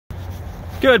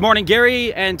Good morning,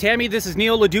 Gary and Tammy. This is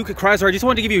Neil LeDuc at Chrysler. I just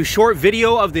wanted to give you a short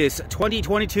video of this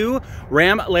 2022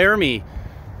 Ram Laramie.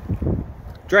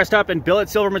 Dressed up in billet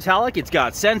silver metallic. It's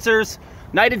got sensors,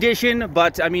 night edition,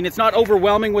 but I mean, it's not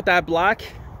overwhelming with that black.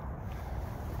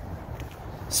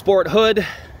 Sport hood.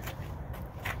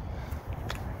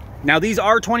 Now these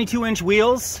are 22-inch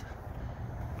wheels.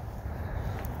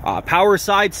 Power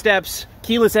side steps,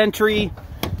 keyless entry.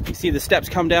 You see the steps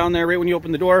come down there right when you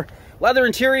open the door. Leather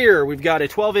interior, we've got a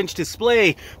 12-inch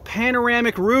display,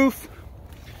 panoramic roof,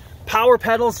 power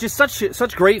pedals, just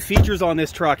such great features on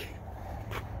this truck.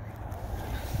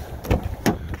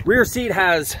 Rear seat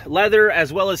has leather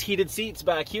as well as heated seats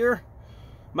back here.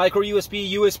 Micro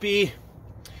USB,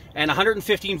 and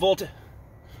 115 volt,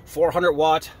 400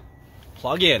 watt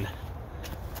plug-in.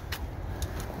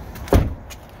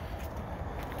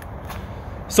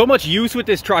 So much use with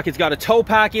this truck. It's got a tow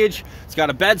package. It's got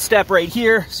a bed step right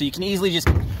here, so you can easily just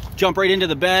jump right into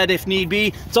the bed if need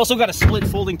be. It's also got a split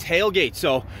folding tailgate,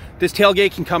 so this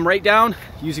tailgate can come right down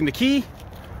using the key.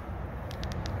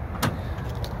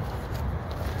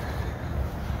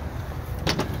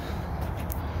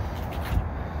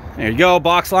 There you go,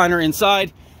 box liner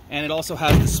inside, and it also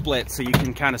has the split, so you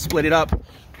can kind of split it up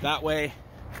that way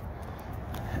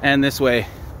and this way.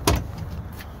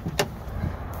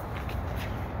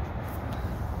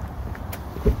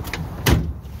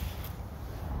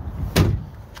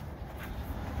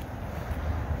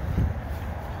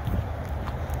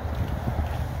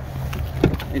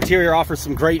 Interior offers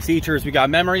some great features. We got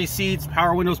memory seats,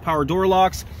 power windows, power door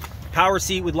locks, power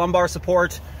seat with lumbar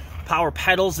support, power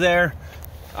pedals there,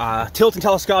 tilt and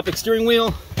telescopic steering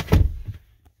wheel.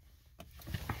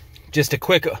 Just a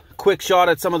quick shot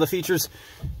at some of the features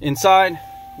inside.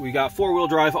 We got 4-wheel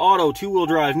drive auto, 2-wheel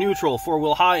drive neutral,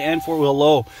 4-wheel high, and 4-wheel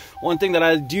low. One thing that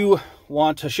I do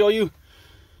want to show you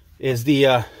is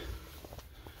the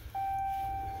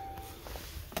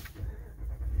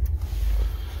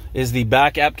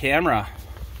back-up camera.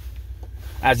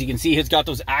 As you can see, it's got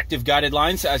those active guided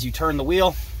lines. As you turn the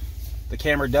wheel, the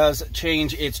camera does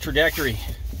change its trajectory.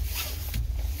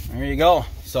 There you go.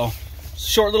 So,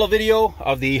 short little video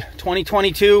of the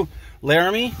 2022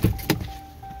 Laramie.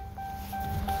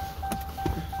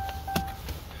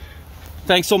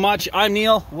 Thanks so much. I'm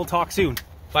Neil. We'll talk soon.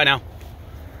 Bye now.